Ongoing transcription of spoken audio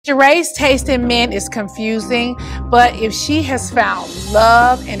Sheree's taste in men is confusing, but if she has found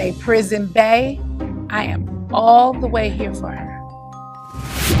love in a prison bae, I am all the way here for her.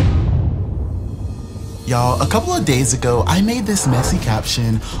 Y'all, a couple of days ago, I made this messy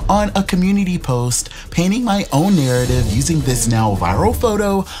caption on a community post painting my own narrative using this now viral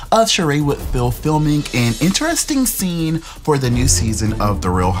photo of Sheree Whitfield filming an interesting scene for the new season of The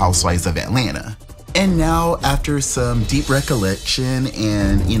Real Housewives of Atlanta. And now, after some deep recollection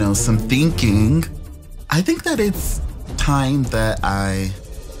and, some thinking, I think that it's time that I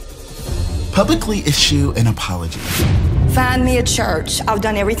publicly issue an apology. Find me a church. I've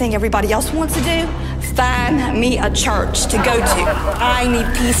done everything everybody else wants to do. Find me a church to go to. I need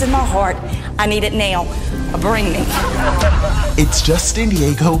peace in my heart. I need it now. Bring me. It's Justin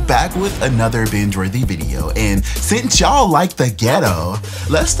Diego back with another binge-worthy video, and since y'all like the ghetto,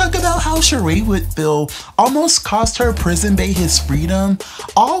 let's talk about how Sheree Whitfield almost cost her prison bae his freedom,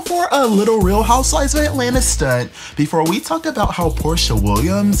 all for a little Real Housewives of Atlanta stunt, before we talk about how Porsha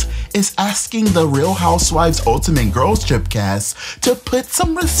Williams is asking the Real Housewives Ultimate Girls Trip cast to put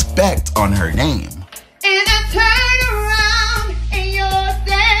some respect on her name. And I turn around and you're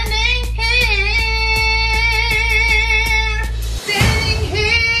standing here.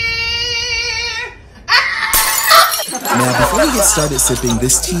 Now, before we get started sipping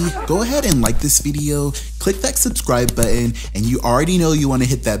this tea, go ahead and like this video, click that subscribe button, and you already know you want to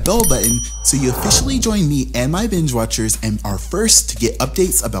hit that bell button so you officially join me and my binge watchers and are first to get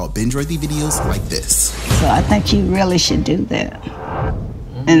updates about binge-worthy videos like this. So I think you really should do that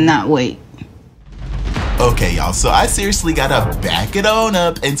and not wait. Okay, y'all, so I seriously gotta back it on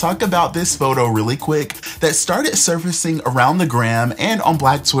up and talk about this photo really quick that started surfacing around the gram and on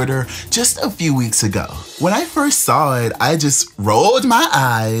Black Twitter just a few weeks ago. When I first saw it, I just rolled my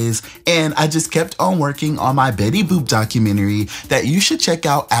eyes and I just kept on working on my Betty Boop documentary that you should check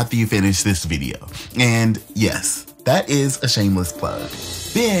out after you finish this video. And yes, that is a shameless plug.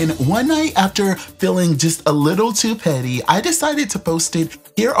 Then, one night after feeling just a little too petty, I decided to post it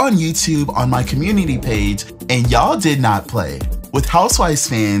here on YouTube on my community page, and y'all did not play, with Housewives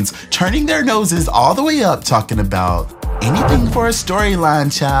fans turning their noses all the way up talking about anything for a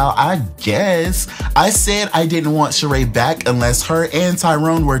storyline, child, I guess. I said I didn't want Sheree back unless her and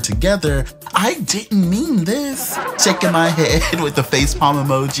Tyrone were together. I didn't mean this. Shaking my head with the facepalm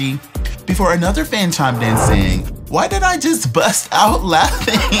emoji. Before another fan chimed in saying, "Why did I just bust out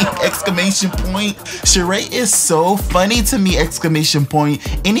laughing?" Exclamation point. Sheree is so funny to me! Exclamation point.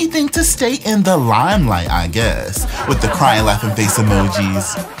 Anything to stay in the limelight, I guess. With the crying laughing face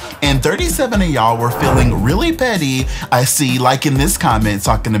emojis. And 37 of y'all were feeling really petty, I see, like in this comment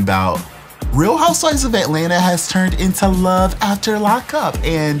talking about Real Housewives of Atlanta has turned into love after lockup,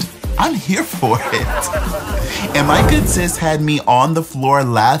 and I'm here for it. And my good sis had me on the floor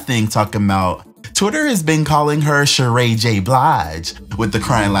laughing, talking about Twitter has been calling her Sheree J. Blige with the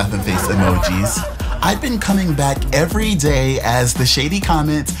crying laughing face emojis. I've been coming back every day as the shady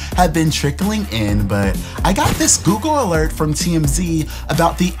comments have been trickling in, but I got this Google alert from TMZ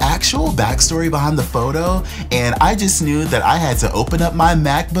about the actual backstory behind the photo, and I just knew that I had to open up my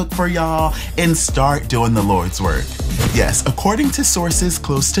MacBook for y'all and start doing the Lord's work. Yes, according to sources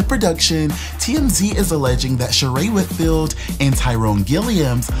close to production, TMZ is alleging that Sheree Whitfield and Tyrone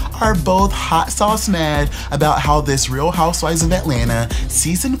are both hot sauce mad about how this Real Housewives of Atlanta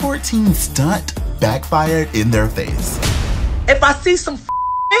season 14 stunt backfired in their face. If I see some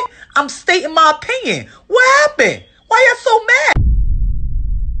I'm stating my opinion. What happened? Why you so mad?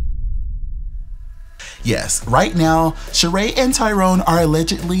 Yes, right now, Sheree and Tyrone are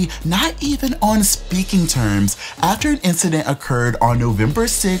allegedly not even on speaking terms after an incident occurred on November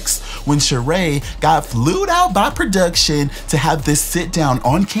 6th when Sheree got flued out by production to have this sit down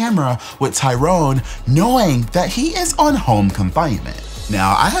on camera with Tyrone, knowing that he is on home confinement.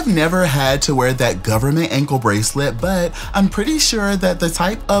 Now, I have never had to wear that government ankle bracelet, but I'm pretty sure that the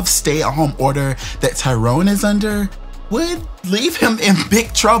type of stay-at-home order that Tyrone is under would leave him in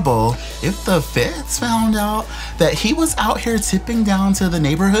big trouble if the feds found out that he was out here tipping down to the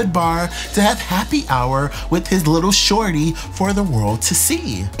neighborhood bar to have happy hour with his little shorty for the world to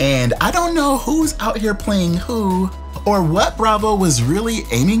see. And I don't know who's out here playing who or what Bravo was really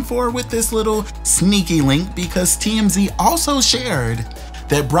aiming for with this little sneaky link, because TMZ also shared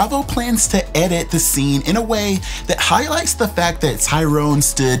that Bravo plans to edit the scene in a way that highlights the fact that Tyrone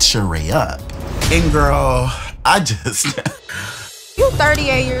stood Sheree up. And girl, I just... You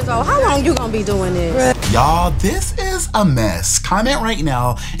 38 years old. How long you gonna be doing this? Y'all, this is was a mess. Comment right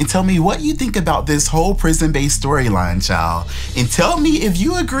now and tell me what you think about this whole prison-based storyline, child. And tell me if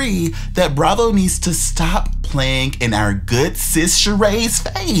you agree that Bravo needs to stop playing in our good sis Sheree's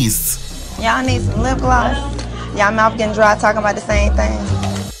face. Y'all need some lip gloss. Y'all mouth getting dry talking about the same thing.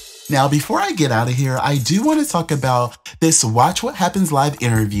 Now, before I get out of here, I do want to talk about this Watch What Happens Live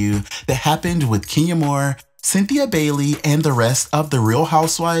interview that happened with Kenya Moore, Cynthia Bailey, and the rest of the Real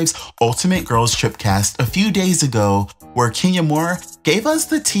Housewives Ultimate Girls Trip cast a few days ago, where Kenya Moore gave us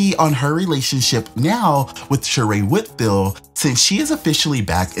the tea on her relationship now with Sheree Whitfield, since she is officially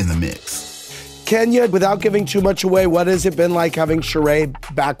back in the mix. Kenya, without giving too much away, what has it been like having Sheree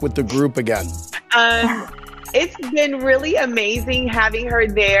back with the group again? It's been really amazing having her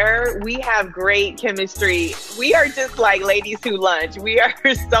there. We have great chemistry. We are just like ladies who lunch. We are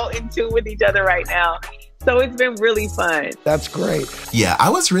so in tune with each other right now. So it's been really fun. That's great. Yeah, I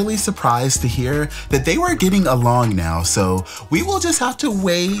was really surprised to hear that they were getting along now. So we will just have to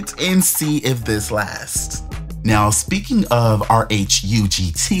wait and see if this lasts. Now, speaking of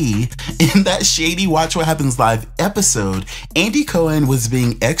RHUGT, in that shady Watch What Happens Live episode, Andy Cohen was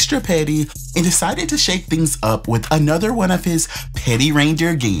being extra petty and decided to shake things up with another one of his petty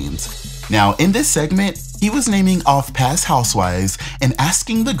reindeer games. Now, in this segment, he was naming off past housewives and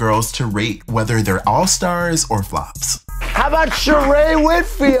asking the girls to rate whether they're all-stars or flops. How about Sheree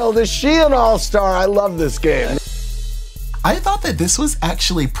Whitfield? Is she an all-star? I love this game. I thought that this was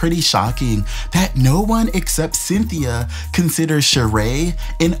actually pretty shocking that no one except Cynthia considers Sheree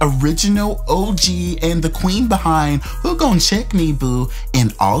an original OG and the queen behind Who Gon' Check Me Boo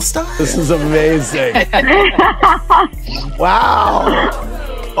an all-star. This is amazing. Wow.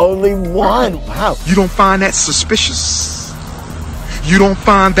 Only one. Wow. You don't find that suspicious? You don't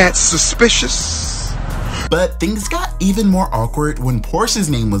find that suspicious? But things got even more awkward when Porsha's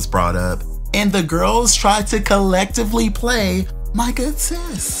name was brought up and the girls tried to collectively play My Good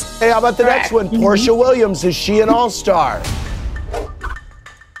Sis. Hey, how about the next one? Porsha Williams, is she an all-star?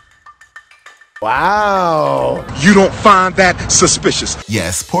 Wow. You don't find that suspicious?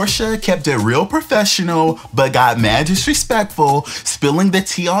 Yes, Porsha kept it real professional, but got mad disrespectful, spilling the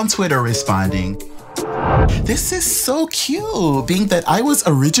tea on Twitter, responding, "This is so cute, being that I was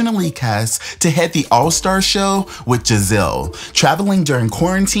originally cast to head the All-Star show with Giselle. Traveling during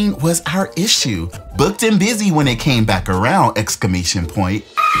quarantine was our issue. Booked and busy when it came back around, exclamation point.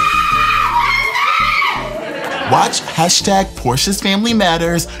 Watch #Porsha's Family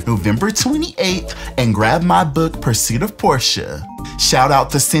Matters November 28th and grab my book Pursuit of Porsha. Shout out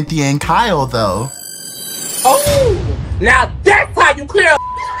to Cynthia and Kyle though." Oh, now that's how you clear.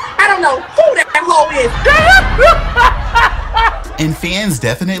 I don't know who that hoe is. And fans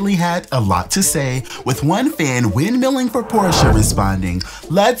definitely had a lot to say, with one fan windmilling for Porsha responding,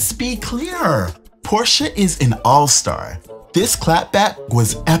 "Let's be clear, Porsha is an all-star. This clapback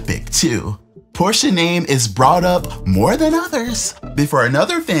was epic too. Porsha's name is brought up more than others," before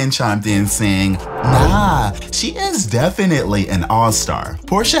another fan chimed in saying, "Nah, she is definitely an all-star.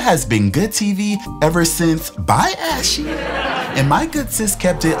 Porsha has been good TV ever since Bye Ashy." And My Good Sis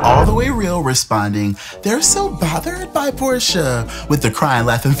kept it all the way real, responding, "They're so bothered by Porsha," with the crying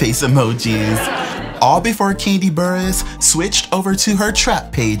laughing face emojis. All before Candy Burris switched over to her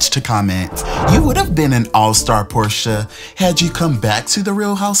trap page to comment, "You would have been an all-star, Porsha, had you come back to the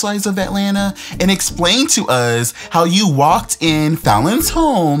Real Housewives of Atlanta and explained to us how you walked in Fallon's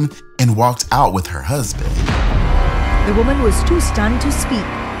home and walked out with her husband." The woman was too stunned to speak.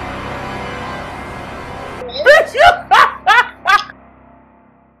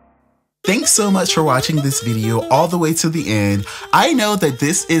 Thanks so much for watching this video all the way to the end. I know that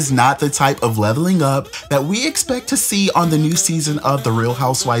this is not the type of leveling up that we expect to see on the new season of The Real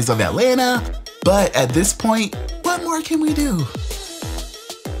Housewives of Atlanta, but at this point, what more can we do?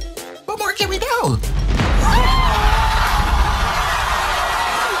 What more can we do?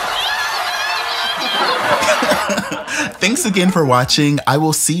 Thanks again for watching. I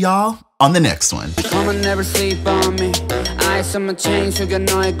will see y'all on the next one. Come and never sleep on me. I'ma change, so you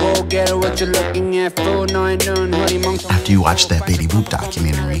know I go get it. What you're looking at, food, no, I know, After you watch that Baby Boop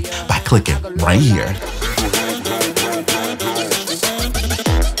documentary by clicking right here.